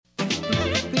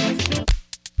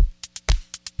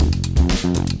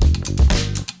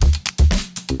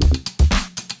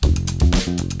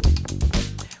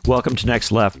Welcome to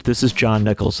Next Left. This is John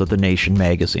Nichols of The Nation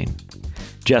magazine.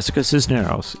 Jessica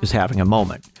Cisneros is having a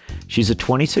moment. She's a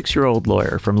 26-year-old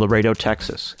lawyer from Laredo,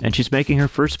 Texas, and she's making her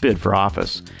first bid for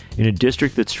office in a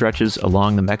district that stretches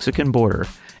along the Mexican border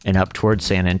and up toward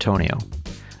San Antonio.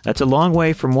 That's a long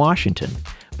way from Washington,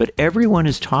 but everyone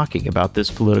is talking about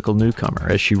this political newcomer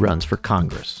as she runs for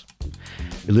Congress.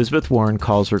 Elizabeth Warren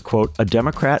calls her, quote, a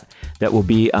Democrat that will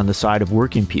be on the side of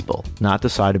working people, not the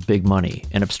side of big money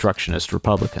and obstructionist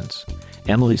Republicans.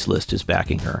 Emily's List is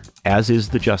backing her, as is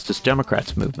the Justice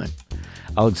Democrats movement.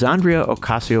 Alexandria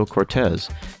Ocasio-Cortez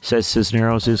says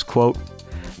Cisneros is, quote,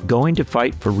 going to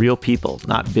fight for real people,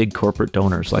 not big corporate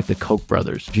donors like the Koch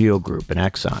brothers, Geo Group, and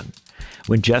Exxon.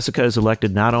 When Jessica is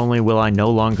elected, not only will I no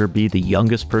longer be the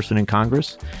youngest person in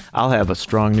Congress, I'll have a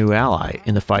strong new ally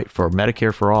in the fight for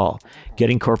Medicare for all,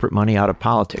 getting corporate money out of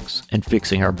politics, and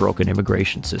fixing our broken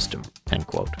immigration system, end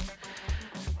quote.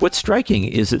 What's striking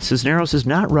is that Cisneros is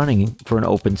not running for an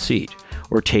open seat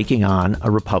or taking on a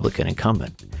Republican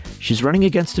incumbent. She's running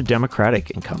against a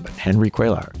Democratic incumbent, Henry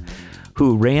Cuellar,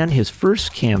 who ran his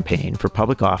first campaign for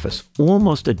public office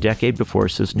almost a decade before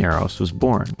Cisneros was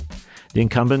born. The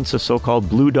incumbent's a so-called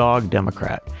blue dog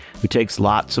Democrat who takes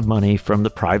lots of money from the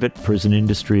private prison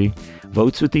industry,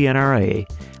 votes with the NRA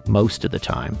most of the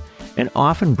time, and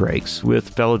often breaks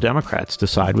with fellow Democrats to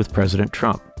side with President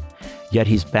Trump. Yet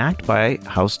he's backed by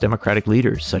House Democratic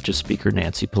leaders such as Speaker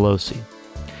Nancy Pelosi.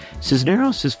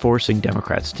 Cisneros is forcing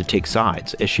Democrats to take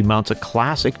sides as she mounts a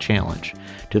classic challenge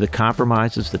to the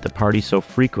compromises that the party so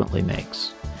frequently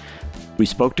makes. We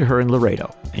spoke to her in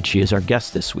Laredo, and she is our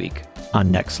guest this week on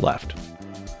Next Left.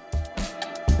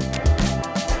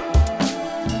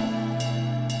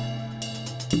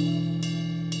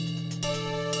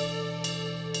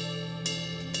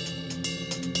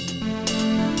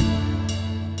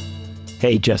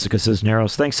 Hey, Jessica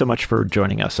Cisneros, thanks so much for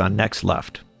joining us on Next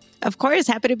Left. Of course,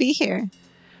 happy to be here.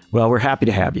 Well, we're happy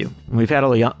to have you. We've had a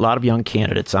lot of young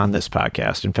candidates on this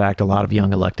podcast. In fact, a lot of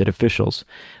young elected officials.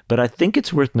 But I think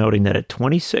it's worth noting that at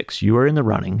 26, you are in the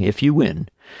running, if you win,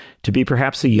 to be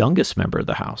perhaps the youngest member of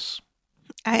the House.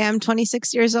 I am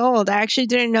 26 years old. I actually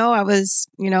didn't know I was,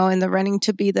 in the running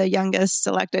to be the youngest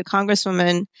elected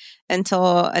congresswoman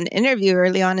until an interview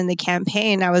early on in the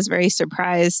campaign. I was very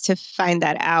surprised to find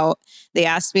that out. They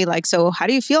asked me, so how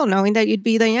do you feel knowing that you'd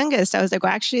be the youngest? I was like,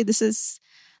 well, actually, this is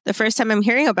the first time I'm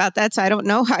hearing about that, so I don't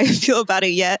know how I feel about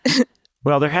it yet.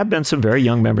 Well, there have been some very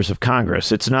young members of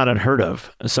Congress. It's not unheard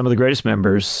of. Some of the greatest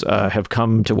members have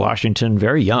come to Washington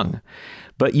very young.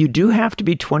 But you do have to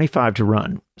be 25 to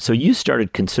run. So you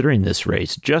started considering this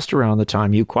race just around the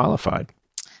time you qualified.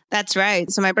 That's right.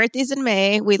 So my birthday's in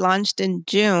May. We launched in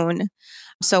June.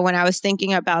 So when I was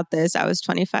thinking about this, I was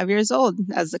 25 years old,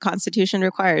 as the Constitution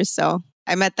requires. So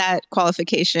I met that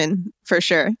qualification for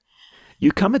sure.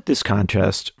 You come at this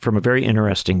contest from a very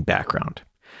interesting background.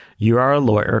 You are a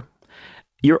lawyer.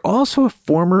 You're also a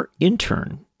former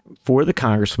intern for the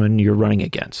congressman you're running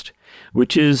against,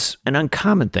 which is an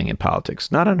uncommon thing in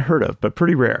politics, not unheard of, but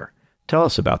pretty rare. Tell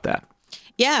us about that.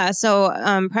 Yeah. So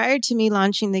prior to me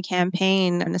launching the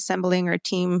campaign and assembling our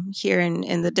team here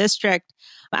in the district,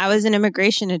 I was an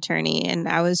immigration attorney, and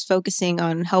I was focusing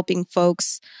on helping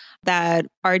folks that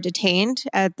are detained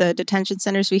at the detention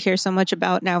centers we hear so much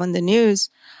about now in the news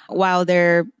while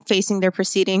they're facing their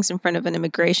proceedings in front of an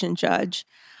immigration judge.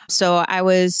 So I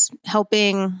was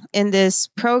helping in this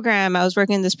program. I was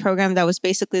working in this program that was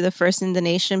basically the first in the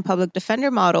nation public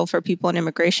defender model for people in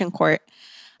immigration court.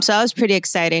 So that was pretty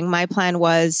exciting. My plan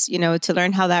was, to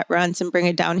learn how that runs and bring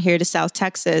it down here to South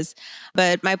Texas.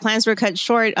 But my plans were cut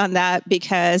short on that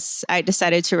because I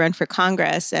decided to run for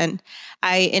Congress. And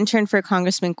I interned for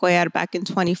Congressman Cuellar back in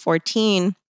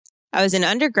 2014. I was an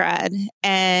undergrad,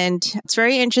 and it's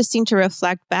very interesting to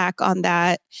reflect back on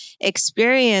that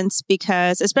experience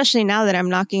because, especially now that I'm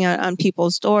knocking on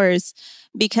people's doors,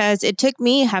 because it took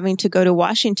me having to go to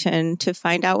Washington to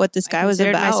find out what this guy was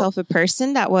about. I considered myself a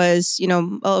person that was,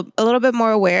 a little bit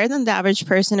more aware than the average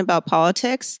person about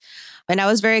politics. And I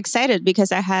was very excited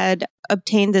because I had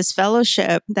obtained this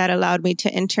fellowship that allowed me to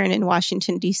intern in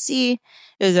Washington, D.C.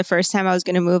 It was the first time I was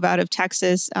going to move out of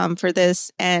Texas for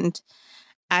this. And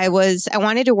I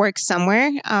wanted to work somewhere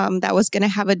that was going to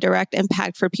have a direct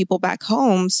impact for people back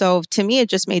home. So to me, it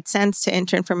just made sense to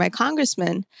intern for my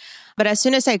congressman. But as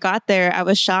soon as I got there, I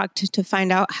was shocked to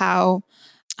find out how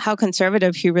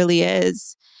conservative he really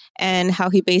is. and how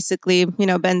he basically,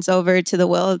 bends over to the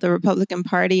will of the Republican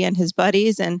Party and his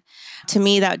buddies. And to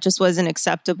me, that just wasn't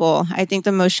acceptable. I think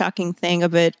the most shocking thing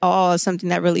of it all, something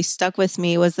that really stuck with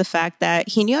me, was the fact that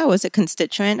he knew I was a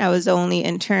constituent. I was the only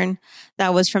intern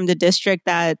that was from the district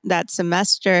that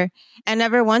semester. And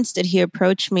never once did he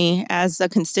approach me as a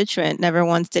constituent. Never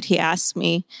once did he ask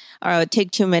me or take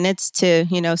 2 minutes to,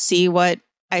 see what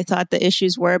I thought the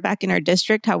issues were back in our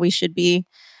district, how we should be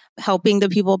helping the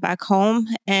people back home.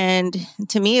 And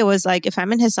to me, it was like, if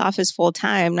I'm in his office full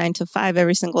time, 9 to 5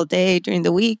 every single day during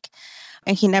the week,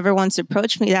 and he never once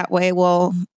approached me that way,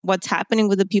 well, what's happening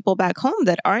with the people back home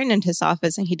that aren't in his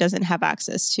office and he doesn't have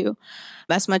access to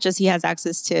as much as he has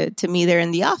access to me there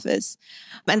in the office?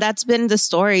 And that's been the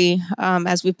story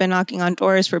as we've been knocking on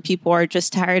doors, where people are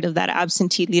just tired of that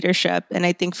absentee leadership. And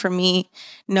I think for me,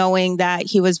 knowing that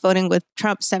he was voting with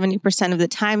Trump 70% of the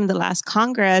time in the last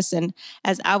Congress, and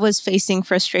as I was facing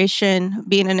frustration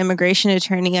being an immigration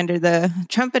attorney under the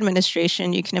Trump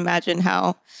administration, you can imagine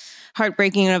how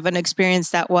heartbreaking of an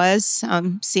experience that was,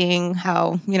 seeing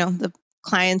how, the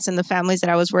clients and the families that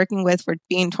I was working with were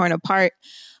being torn apart.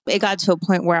 It got to a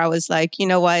point where I was like, you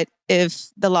know what, if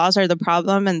the laws are the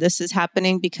problem and this is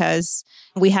happening because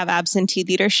we have absentee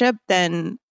leadership,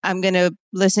 then I'm going to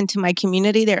listen to my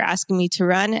community. They're asking me to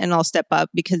run, and I'll step up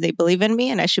because they believe in me,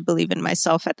 and I should believe in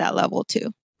myself at that level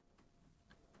too.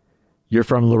 You're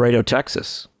from Laredo,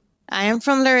 Texas. I am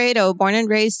from Laredo, born and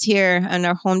raised here in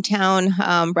our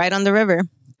hometown, right on the river.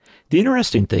 The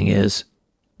interesting thing is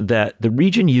that the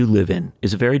region you live in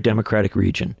is a very Democratic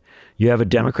region. You have a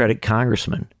Democratic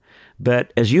congressman,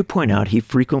 but as you point out, he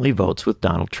frequently votes with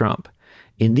Donald Trump.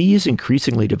 In these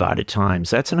increasingly divided times,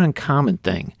 that's an uncommon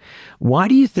thing. Why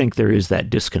do you think there is that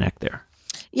disconnect there?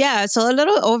 Yeah, so a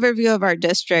little overview of our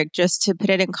district, just to put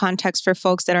it in context for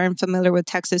folks that aren't familiar with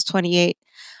Texas 28.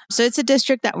 So it's a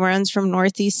district that runs from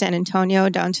Northeast San Antonio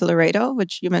down to Laredo,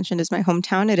 which you mentioned is my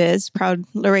hometown. It is. Proud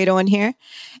Laredo in here.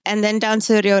 And then down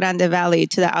to the Rio Grande Valley,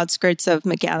 to the outskirts of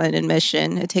McAllen and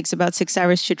Mission. It takes about 6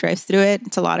 hours to drive through it.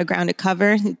 It's a lot of ground to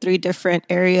cover, 3 different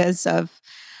areas of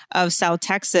South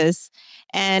Texas.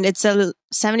 And it's a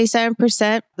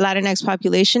 77% Latinx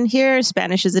population here.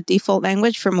 Spanish is a default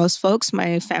language for most folks,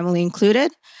 my family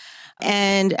included.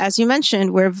 And as you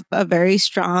mentioned, we're a very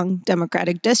strong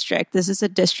Democratic district. This is a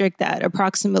district that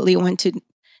approximately went to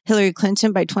Hillary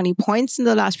Clinton by 20 points in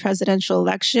the last presidential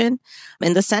election.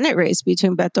 In the Senate race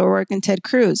between Beto O'Rourke and Ted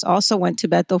Cruz, also went to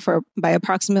Beto by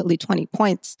approximately 20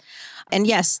 points. And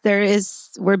yes,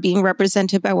 we're being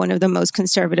represented by one of the most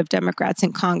conservative Democrats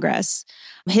in Congress.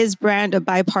 His brand of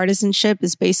bipartisanship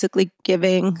is basically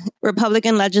giving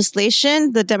Republican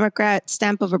legislation the Democrat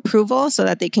stamp of approval so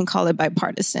that they can call it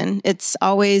bipartisan. It's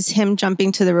always him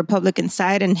jumping to the Republican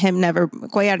side and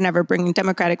Cuellar never bringing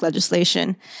Democratic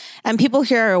legislation. And people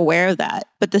here are aware of that.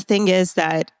 But the thing is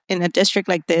that in a district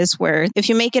like this, where if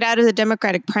you make it out of the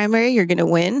Democratic primary, you're going to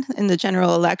win in the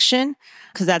general election,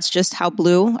 because that's just how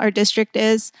blue our district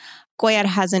is. Cuellar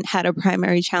hasn't had a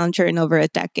primary challenger in over a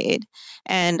decade.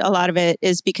 And a lot of it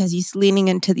is because he's leaning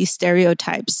into these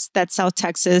stereotypes that South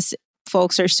Texas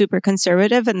folks are super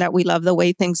conservative and that we love the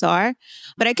way things are.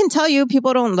 But I can tell you,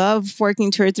 people don't love working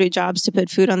 2 or 3 jobs to put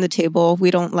food on the table. We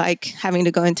don't like having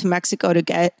to go into Mexico to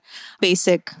get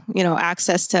basic,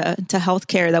 access to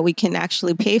healthcare that we can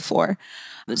actually pay for.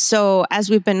 So as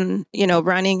we've been,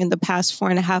 running in the past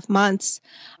 4.5 months,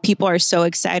 people are so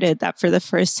excited that for the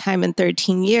first time in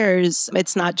 13 years,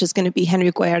 it's not just going to be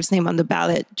Henry Cuellar's name on the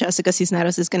ballot. Jessica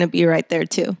Cisneros is going to be right there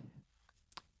too.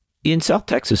 In South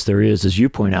Texas, there is, as you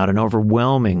point out, an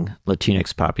overwhelming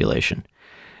Latinx population.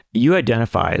 You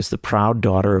identify as the proud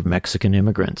daughter of Mexican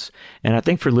immigrants, and I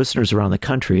think for listeners around the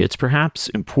country, it's perhaps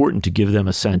important to give them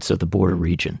a sense of the border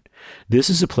region. This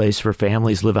is a place where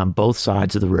families live on both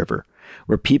sides of the river,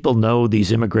 where people know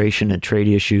these immigration and trade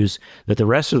issues that the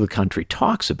rest of the country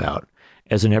talks about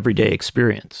as an everyday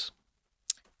experience.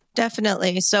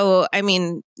 Definitely. So,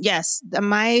 yes,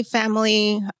 my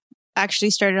family actually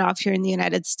started off here in the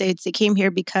United States. They came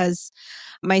here because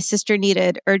my sister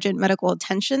needed urgent medical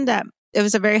attention. That it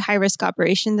was a very high-risk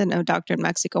operation that no doctor in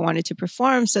Mexico wanted to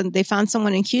perform. So they found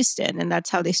someone in Houston, and that's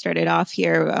how they started off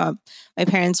here. My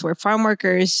parents were farm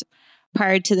workers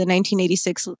prior to the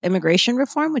 1986 immigration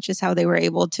reform, which is how they were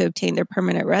able to obtain their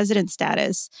permanent resident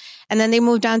status. And then they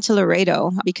moved down to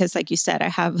Laredo because, like you said, I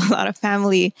have a lot of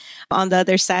family on the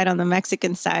other side, on the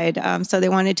Mexican side. So they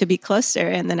wanted to be closer.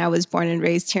 And then I was born and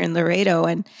raised here in Laredo.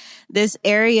 And this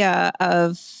area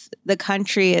of the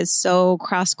country is so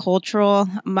cross-cultural.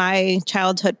 My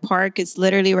childhood park is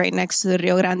literally right next to the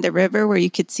Rio Grande River, where you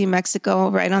could see Mexico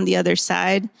right on the other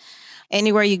side.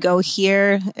 Anywhere you go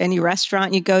here, any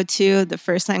restaurant you go to, the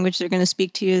first language they're going to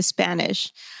speak to you is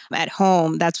Spanish. At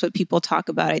home, that's what people talk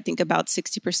about. I think about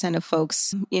 60% of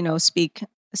folks, speak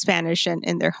Spanish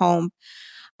in their home.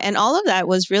 And all of that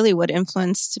was really what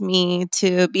influenced me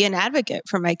to be an advocate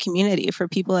for my community, for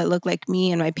people that look like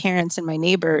me and my parents and my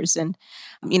neighbors. And,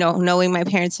 knowing my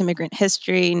parents' immigrant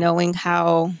history, knowing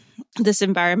how this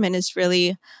environment is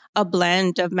really a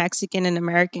blend of Mexican and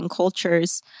American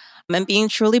cultures, and being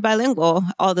truly bilingual,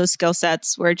 all those skill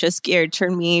sets were just geared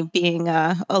toward me being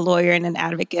a lawyer and an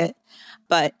advocate.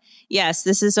 But yes,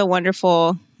 this is a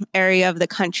wonderful area of the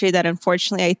country that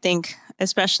unfortunately, I think,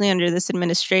 especially under this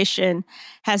administration,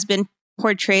 has been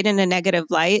portrayed in a negative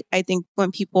light. I think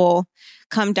when people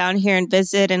come down here and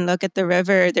visit and look at the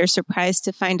river, they're surprised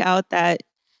to find out that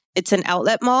it's an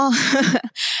outlet mall.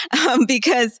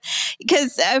 Because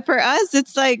for us,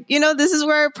 it's like, this is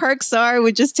where our parks are.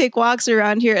 We just take walks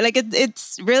around here. Like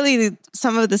it's really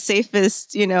some of the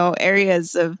safest,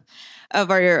 areas of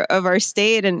our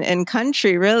state and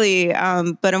country, really.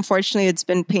 But unfortunately, it's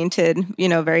been painted,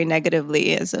 very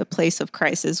negatively as a place of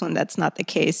crisis when that's not the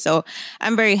case. So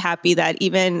I'm very happy that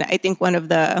even I think one of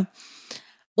the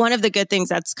good things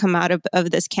that's come out of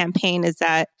this campaign is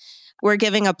that we're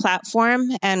giving a platform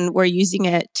and we're using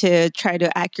it to try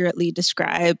to accurately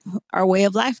describe our way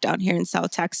of life down here in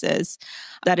South Texas,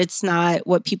 that it's not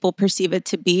what people perceive it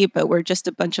to be, but we're just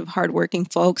a bunch of hardworking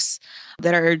folks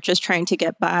that are just trying to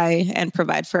get by and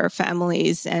provide for our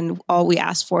families. And all we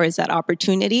ask for is that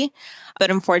opportunity.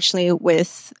 But unfortunately,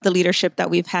 with the leadership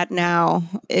that we've had now,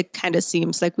 it kind of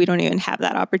seems like we don't even have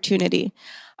that opportunity.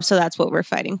 So that's what we're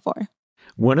fighting for.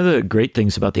 One of the great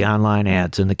things about the online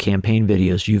ads and the campaign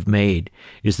videos you've made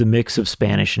is the mix of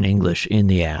Spanish and English in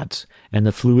the ads and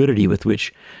the fluidity with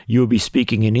which you will be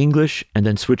speaking in English and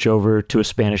then switch over to a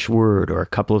Spanish word or a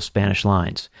couple of Spanish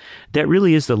lines. That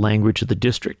really is the language of the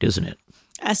district, isn't it?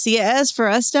 Así es for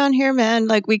us down here, man.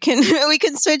 Like we can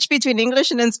switch between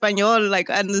English and Espanol,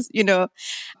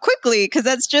 quickly, because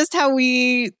that's just how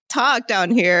we talk down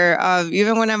here.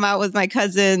 Even when I'm out with my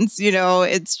cousins,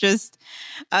 it's just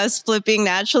us flipping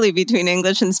naturally between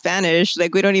English and Spanish.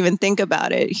 Like we don't even think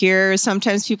about it. Here,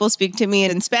 sometimes people speak to me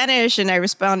in Spanish and I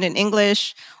respond in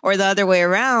English, or the other way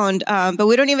around. But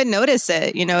we don't even notice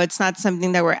it. It's not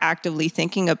something that we're actively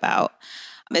thinking about.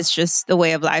 It's just the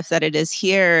way of life that it is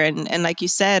here. And like you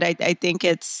said, I think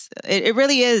it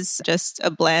really is just a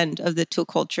blend of the two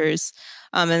cultures.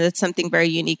 And it's something very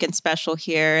unique and special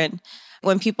here. And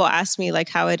when people ask me like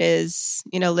how it is,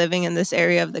 living in this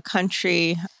area of the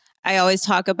country, I always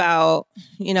talk about,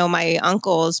 my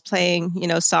uncles playing,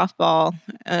 softball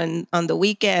on the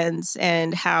weekends,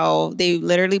 and how they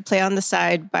literally play on the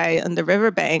side on the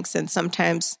riverbanks. And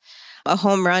sometimes a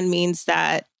home run means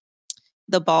that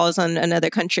the ball is on another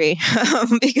country,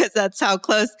 because that's how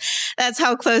close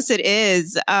it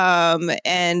is.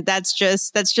 And that's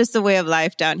just the way of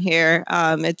life down here.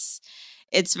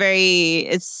 It's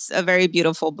a very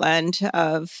beautiful blend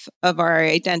of our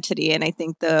identity. And I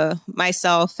think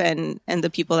myself and the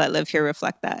people that live here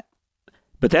reflect that.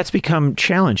 But that's become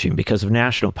challenging because of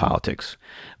national politics.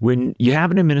 When you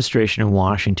have an administration in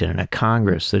Washington and a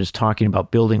Congress that is talking about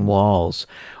building walls,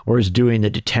 or is doing the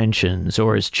detentions,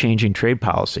 or is changing trade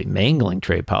policy, mangling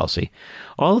trade policy,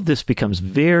 all of this becomes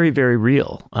very, very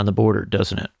real on the border,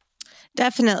 doesn't it?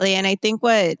 Definitely. And I think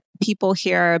what people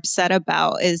here are upset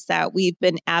about is that we've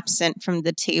been absent from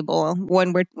the table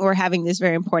when we're having these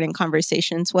very important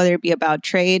conversations, whether it be about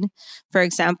trade, for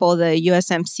example, the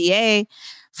USMCA.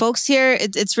 Folks here,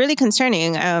 it's really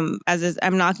concerning. As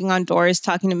I'm knocking on doors,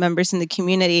 talking to members in the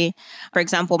community. For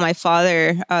example, my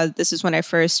father, this is when I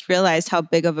first realized how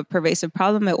big of a pervasive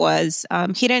problem it was.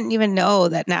 He didn't even know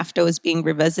that NAFTA was being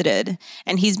revisited,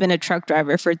 and he's been a truck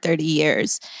driver for 30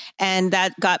 years. And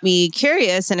that got me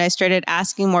curious, and I started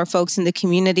asking more folks in the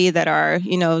community that are,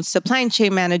 supply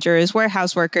chain managers,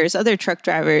 warehouse workers, other truck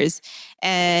drivers.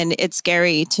 And it's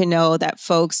scary to know that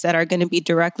folks that are going to be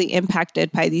directly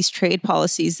impacted by these trade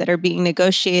policies that are being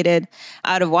negotiated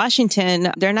out of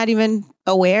Washington, they're not even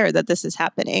aware that this is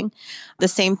happening. The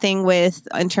same thing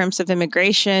in terms of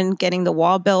immigration, getting the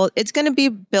wall built. It's going to be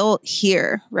built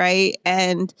here, right?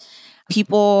 And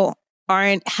people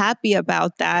aren't happy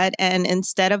about that. And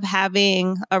instead of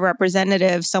having a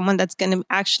representative, someone that's going to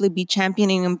actually be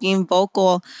championing and being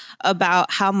vocal about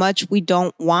how much we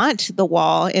don't want the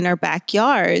wall in our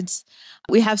backyards,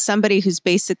 we have somebody who's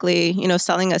basically,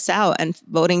 selling us out and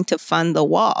voting to fund the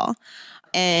wall.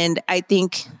 And I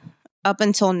think up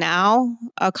until now,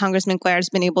 Congressman Cuellar has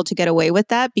been able to get away with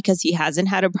that because he hasn't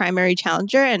had a primary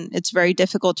challenger. And it's very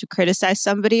difficult to criticize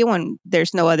somebody when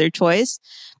there's no other choice.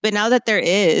 But now that there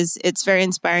is, it's very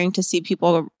inspiring to see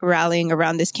people rallying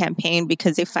around this campaign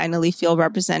because they finally feel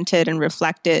represented and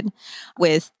reflected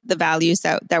with the values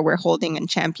that we're holding and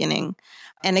championing.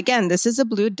 And again, this is a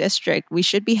blue district. We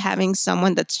should be having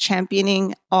someone that's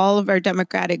championing all of our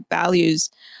democratic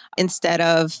values instead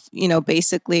of,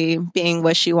 basically being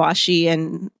wishy-washy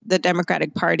and the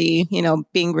Democratic Party,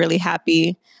 being really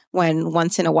happy when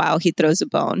once in a while he throws a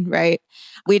bone, right?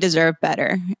 We deserve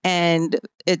better. And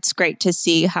it's great to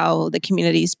see how the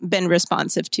community's been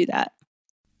responsive to that.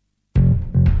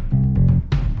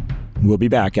 We'll be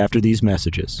back after these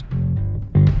messages.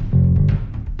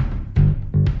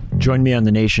 Join me on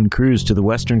the Nation cruise to the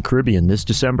Western Caribbean this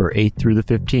December 8th through the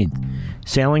 15th,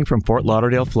 sailing from Fort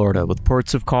Lauderdale, Florida, with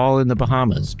ports of call in the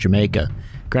Bahamas, Jamaica,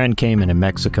 Grand Cayman, and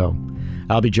Mexico.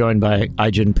 I'll be joined by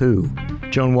Ai-jen Poo,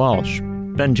 Joan Walsh,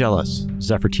 Ben Jealous,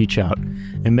 Zephyr Teachout,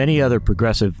 and many other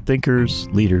progressive thinkers,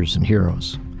 leaders, and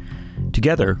heroes.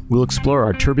 Together, we'll explore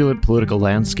our turbulent political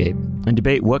landscape and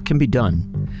debate what can be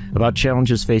done about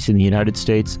challenges facing the United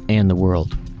States and the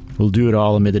world. We'll do it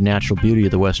all amid the natural beauty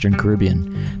of the Western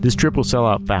Caribbean. This trip will sell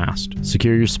out fast.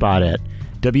 Secure your spot at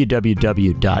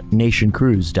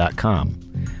www.nationcruise.com.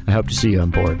 I hope to see you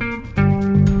on board.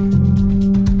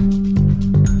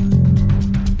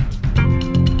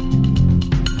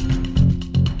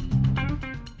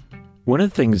 One of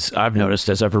the things I've noticed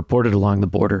as I've reported along the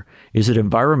border is that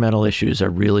environmental issues are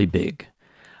really big.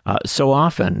 So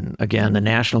often, again, the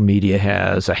national media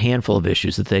has a handful of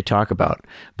issues that they talk about.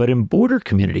 But in border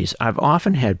communities, I've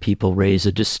often had people raise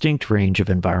a distinct range of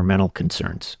environmental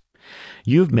concerns.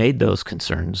 You've made those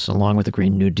concerns, along with the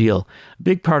Green New Deal, a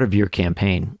big part of your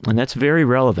campaign, and that's very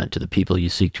relevant to the people you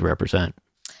seek to represent.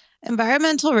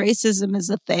 Environmental racism is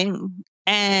a thing,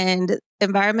 and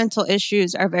environmental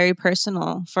issues are very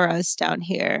personal for us down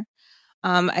here.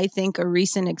 I think a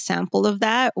recent example of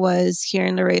that was here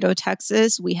in Laredo,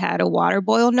 Texas. We had a water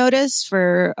boil notice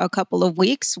for a couple of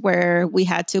weeks where we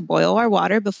had to boil our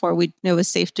water before it was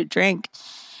safe to drink.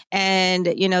 And,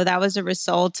 that was a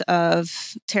result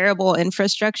of terrible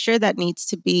infrastructure that needs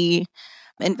to be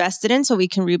invested in so we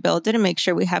can rebuild it and make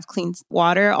sure we have clean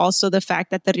water. Also, the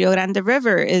fact that the Rio Grande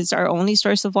River is our only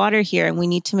source of water here, and we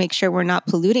need to make sure we're not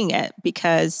polluting it,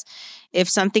 because if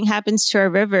something happens to our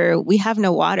river, we have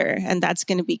no water, and that's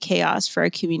going to be chaos for our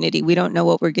community. We don't know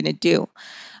what we're going to do.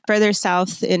 Further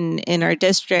south in our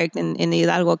district, in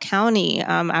Hidalgo County,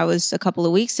 I was a couple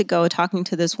of weeks ago talking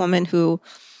to this woman who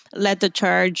led the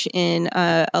charge in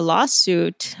a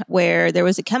lawsuit where there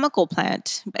was a chemical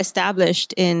plant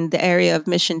established in the area of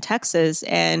Mission, Texas.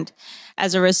 And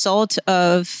as a result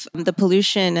of the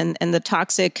pollution and the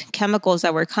toxic chemicals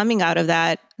that were coming out of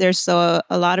that, there's a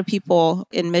lot of people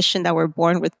in Mission that were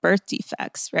born with birth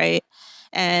defects, right?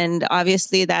 And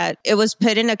obviously that it was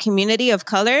put in a community of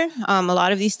color. A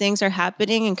lot of these things are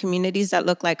happening in communities that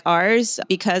look like ours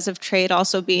because of trade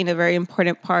also being a very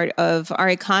important part of our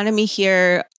economy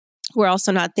here. We're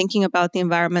also not thinking about the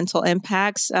environmental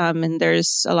impacts. And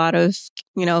there's a lot of,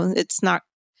 it's not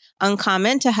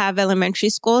uncommon to have elementary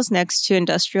schools next to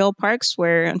industrial parks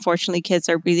where unfortunately kids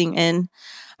are breathing in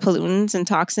pollutants and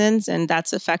toxins, and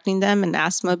that's affecting them, and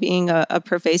asthma being a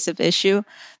pervasive issue.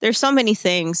 There's so many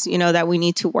things, that we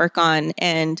need to work on.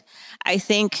 And I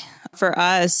think for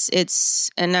us,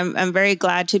 and I'm very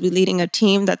glad to be leading a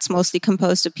team that's mostly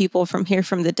composed of people from here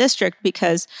from the district,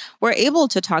 because we're able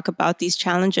to talk about these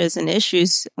challenges and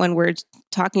issues when we're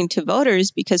talking to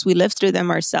voters because we lived through them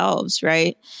ourselves,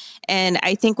 right? And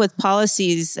I think with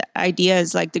policies,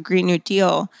 ideas like the Green New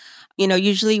Deal,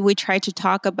 usually we try to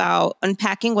talk about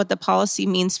unpacking what the policy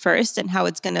means first and how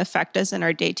it's going to affect us in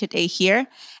our day-to-day here,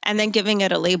 and then giving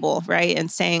it a label, right?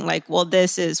 And saying like, well,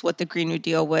 this is what the Green New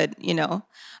Deal would,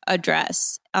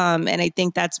 address. And I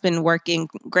think that's been working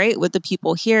great with the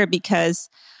people here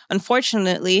because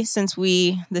unfortunately, since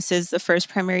this is the first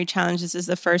primary challenge, this is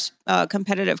the first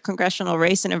competitive congressional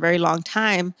race in a very long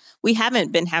time, we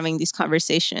haven't been having these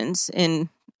conversations in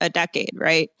a decade,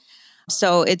 right?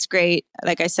 So it's great,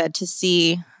 like I said, to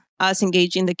see us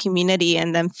engaging the community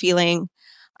and them feeling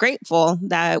grateful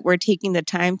that we're taking the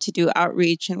time to do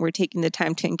outreach and we're taking the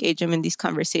time to engage them in these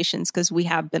conversations because we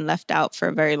have been left out for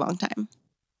a very long time.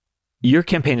 Your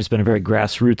campaign has been a very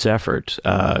grassroots effort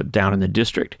down in the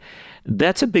district.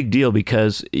 That's a big deal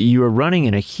because you are running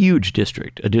in a huge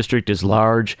district, a district as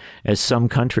large as some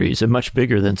countries and much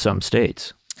bigger than some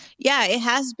states. Yeah, it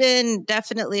has been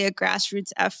definitely a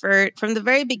grassroots effort from the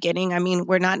very beginning. I mean,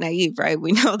 we're not naive, right?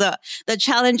 We know the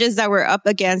challenges that we're up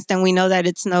against, and we know that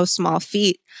it's no small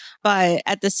feat. But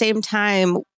at the same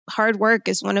time, hard work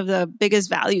is one of the biggest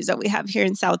values that we have here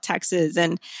in South Texas.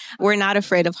 And we're not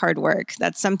afraid of hard work.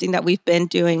 That's something that we've been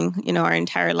doing, our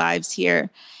entire lives here.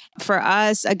 For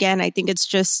us, again, I think it's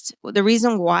just the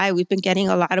reason why we've been getting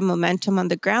a lot of momentum on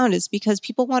the ground is because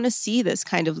people want to see this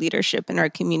kind of leadership in our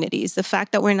communities. The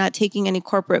fact that we're not taking any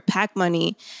corporate PAC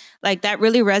money, like that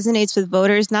really resonates with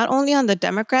voters, not only on the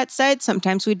Democrat side.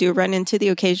 Sometimes we do run into the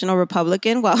occasional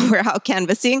Republican while we're out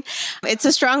canvassing. It's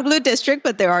a strong blue district,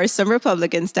 but there are some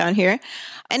Republicans down here.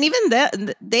 And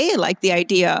even they like the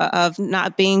idea of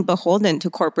not being beholden to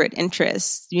corporate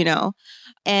interests,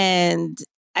 and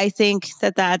I think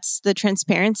that that's the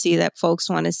transparency that folks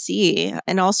want to see.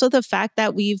 And also the fact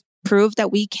that we've proved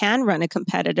that we can run a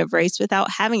competitive race without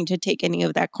having to take any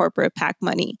of that corporate PAC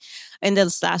money. In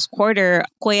this last quarter,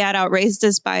 Cuellar outraised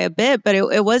us by a bit, but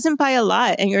it wasn't by a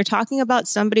lot. And you're talking about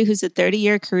somebody who's a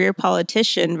 30-year career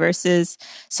politician versus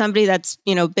somebody that's,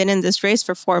 been in this race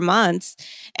for 4 months.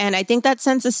 And I think that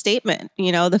sends a statement,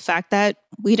 the fact that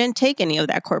we didn't take any of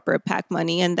that corporate PAC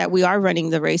money and that we are running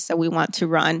the race that we want to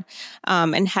run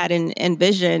and had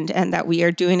envisioned, and that we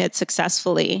are doing it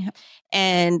successfully.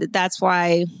 And that's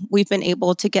why we've been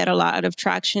able to get a lot of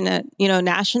traction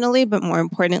nationally, but more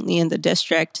importantly in the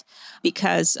district,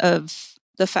 because of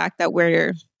the fact that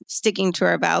we're sticking to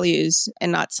our values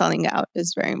and not selling out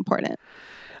is very important.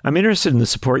 I'm interested in the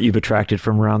support you've attracted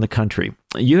from around the country.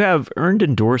 You have earned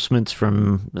endorsements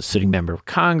from a sitting member of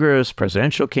Congress,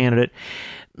 presidential candidate.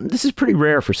 This is pretty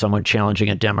rare for someone challenging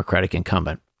a Democratic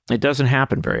incumbent. It doesn't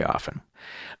happen very often.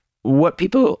 What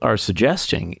people are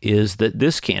suggesting is that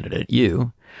this candidate,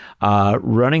 you,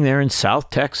 running there in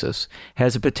South Texas,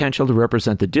 has a potential to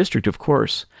represent the district, of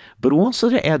course, but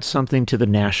also to add something to the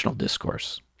national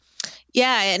discourse.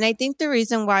 Yeah, and I think the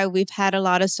reason why we've had a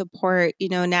lot of support,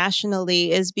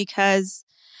 nationally is because,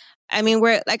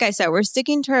 we're, like I said, we're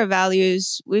sticking to our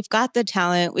values. We've got the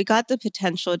talent. We got the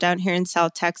potential down here in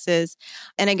South Texas.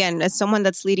 And again, as someone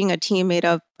that's leading a team made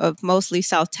up of mostly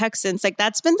South Texans,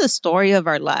 that's been the story of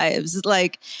our lives.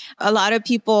 A lot of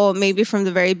people, maybe from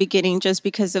the very beginning, just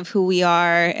because of who we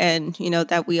are and,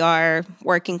 that we are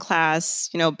working class,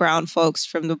 brown folks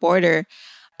from the border,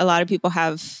 a lot of people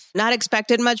have not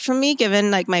expected much from me,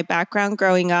 given my background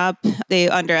growing up. They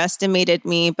underestimated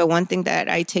me. But one thing that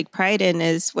I take pride in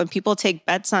is when people take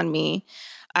bets on me,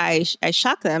 I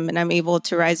shock them and I'm able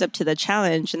to rise up to the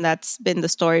challenge. And that's been the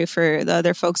story for the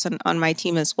other folks on my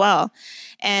team as well.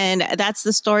 And that's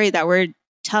the story that we're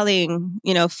telling,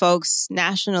 folks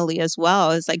nationally as well,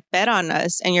 is bet on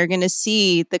us. And you're going to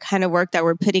see the kind of work that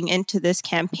we're putting into this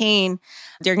campaign.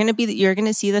 You're going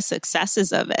to see the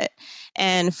successes of it.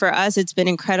 And for us, it's been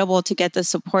incredible to get the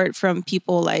support from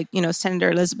people like, Senator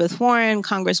Elizabeth Warren,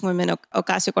 Congresswomen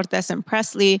Ocasio-Cortez and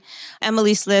Presley,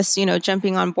 Emily's List,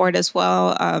 jumping on board as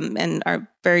well. And our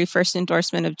very first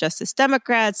endorsement of Justice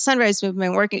Democrats, Sunrise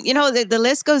Movement working, the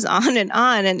list goes on.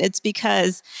 And it's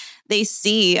because they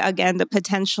see, again, the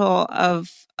potential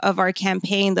of our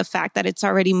campaign, the fact that it's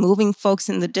already moving folks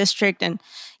in the district and,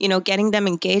 getting them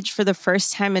engaged for the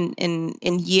first time in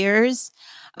years.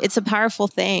 It's a powerful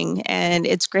thing, and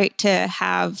it's great to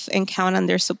have and count on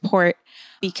their support,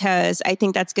 because I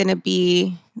think that's going to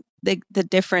be the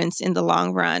difference in the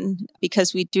long run,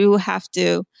 because we do have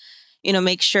to,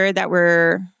 make sure that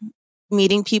we're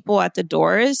meeting people at the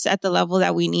doors at the level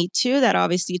that we need to. That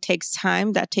obviously takes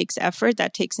time, that takes effort,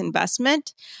 that takes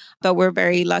investment. But we're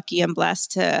very lucky and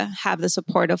blessed to have the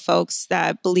support of folks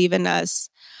that believe in us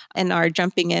and are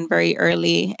jumping in very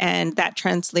early. And that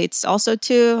translates also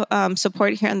to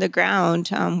support here on the ground,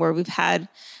 where we've had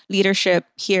leadership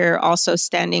here also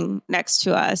standing next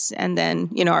to us. And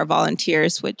then, our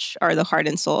volunteers, which are the heart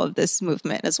and soul of this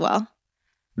movement as well.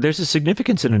 There's a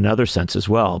significance in another sense as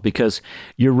well, because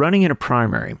you're running in a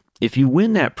primary. If you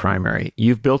win that primary,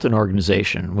 you've built an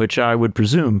organization, which I would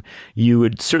presume you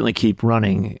would certainly keep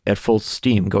running at full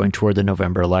steam going toward the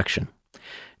November election.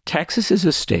 Texas is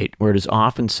a state where it is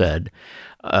often said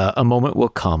a moment will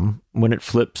come when it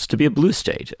flips to be a blue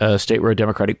state, a state where a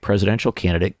Democratic presidential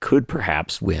candidate could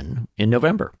perhaps win in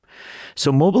November.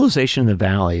 So mobilization in the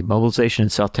Valley, mobilization in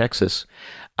South Texas,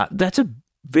 that's a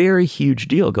very huge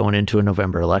deal going into a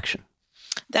November election.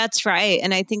 That's right.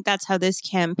 And I think that's how this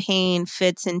campaign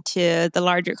fits into the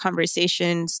larger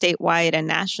conversation statewide and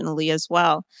nationally as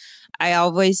well. I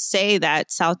always say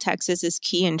that South Texas is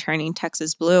key in turning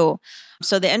Texas blue.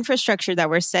 So the infrastructure that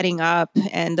we're setting up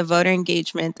and the voter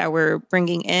engagement that we're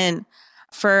bringing in,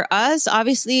 for us,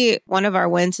 obviously, one of our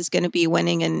wins is going to be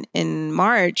winning in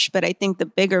March. But I think the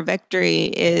bigger victory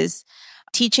is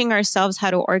teaching ourselves how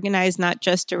to organize not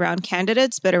just around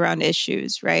candidates, but around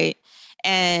issues, right?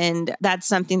 And that's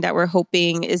something that we're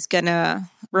hoping is going to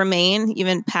remain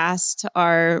even past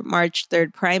our March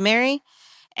 3rd primary.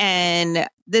 And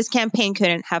this campaign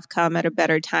couldn't have come at a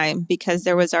better time because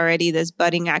there was already this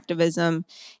budding activism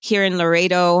here in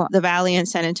Laredo. The Valley and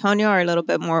San Antonio are a little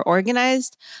bit more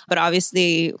organized, but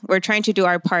obviously we're trying to do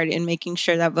our part in making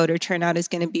sure that voter turnout is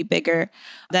going to be bigger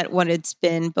than what it's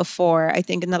been before. I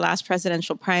think in the last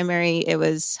presidential primary, it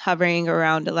was hovering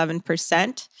around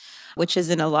 11%, which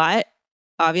isn't a lot,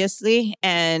 obviously.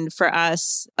 And for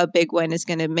us, a big win is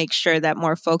going to make sure that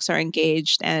more folks are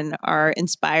engaged and are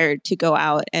inspired to go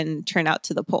out and turn out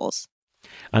to the polls.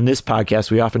 On this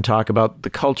podcast, we often talk about the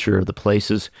culture of the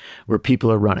places where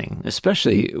people are running,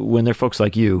 especially when they're folks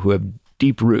like you who have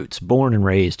deep roots, born and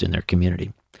raised in their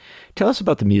community. Tell us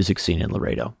about the music scene in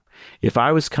Laredo. If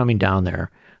I was coming down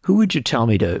there, who would you tell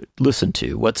me to listen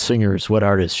to? What singers, what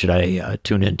artists should I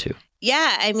tune into?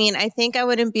 Yeah, I mean, I think I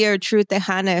wouldn't be a true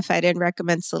Tejana if I didn't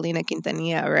recommend Selena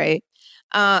Quintanilla, right?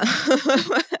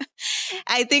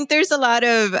 I think there's a lot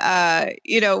of,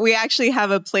 we actually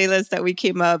have a playlist that we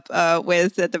came up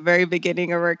with at the very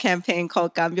beginning of our campaign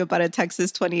called Cambio para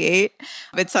Texas 28.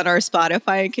 It's on our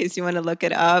Spotify in case you want to look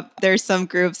it up. There's some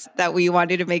groups that we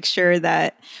wanted to make sure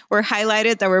that were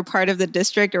highlighted, that were part of the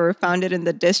district or were founded in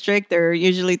the district. They're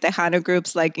usually Tejano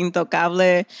groups like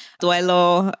Intocable,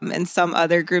 Duelo, and some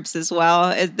other groups as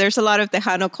well. There's a lot of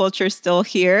Tejano culture still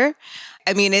here.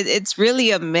 I mean, it's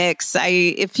really a mix.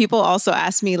 If people also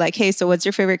ask me like, hey, so what's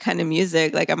your favorite kind of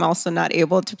music? Like, I'm also not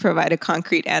able to provide a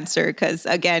concrete answer because,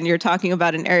 again, you're talking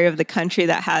about an area of the country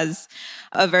that has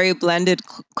a very blended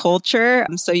culture.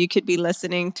 So you could be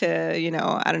listening to,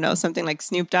 I don't know, something like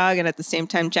Snoop Dogg and at the same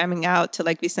time jamming out to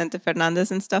like Vicente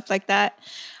Fernandez and stuff like that.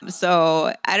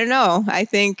 So I don't know. I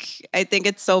think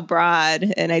it's so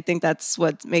broad, and I think that's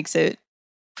what makes it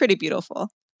pretty beautiful.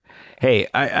 Hey,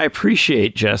 I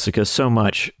appreciate, Jessica, so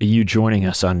much you joining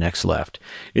us on Next Left.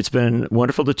 It's been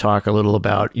wonderful to talk a little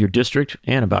about your district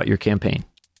and about your campaign.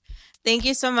 Thank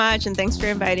you so much, and thanks for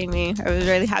inviting me. I was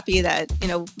really happy that,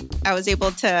 I was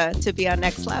able to be on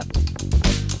Next Left.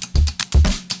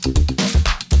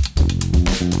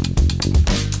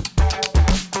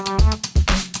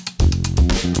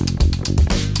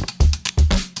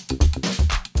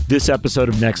 This episode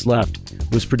of Next Left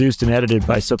was produced and edited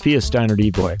by Sophia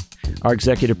Steinert-Eboy. Our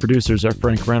executive producers are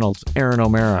Frank Reynolds, Aaron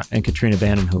O'Mara, and Katrina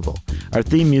Vandenheuvel. Our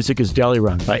theme music is Deli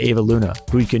Run by Ava Luna,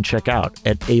 who you can check out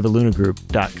at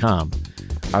avalunagroup.com.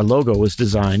 Our logo was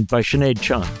designed by Sinead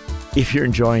Chung. If you're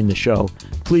enjoying the show,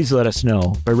 please let us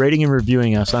know by rating and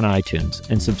reviewing us on iTunes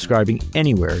and subscribing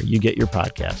anywhere you get your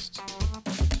podcasts.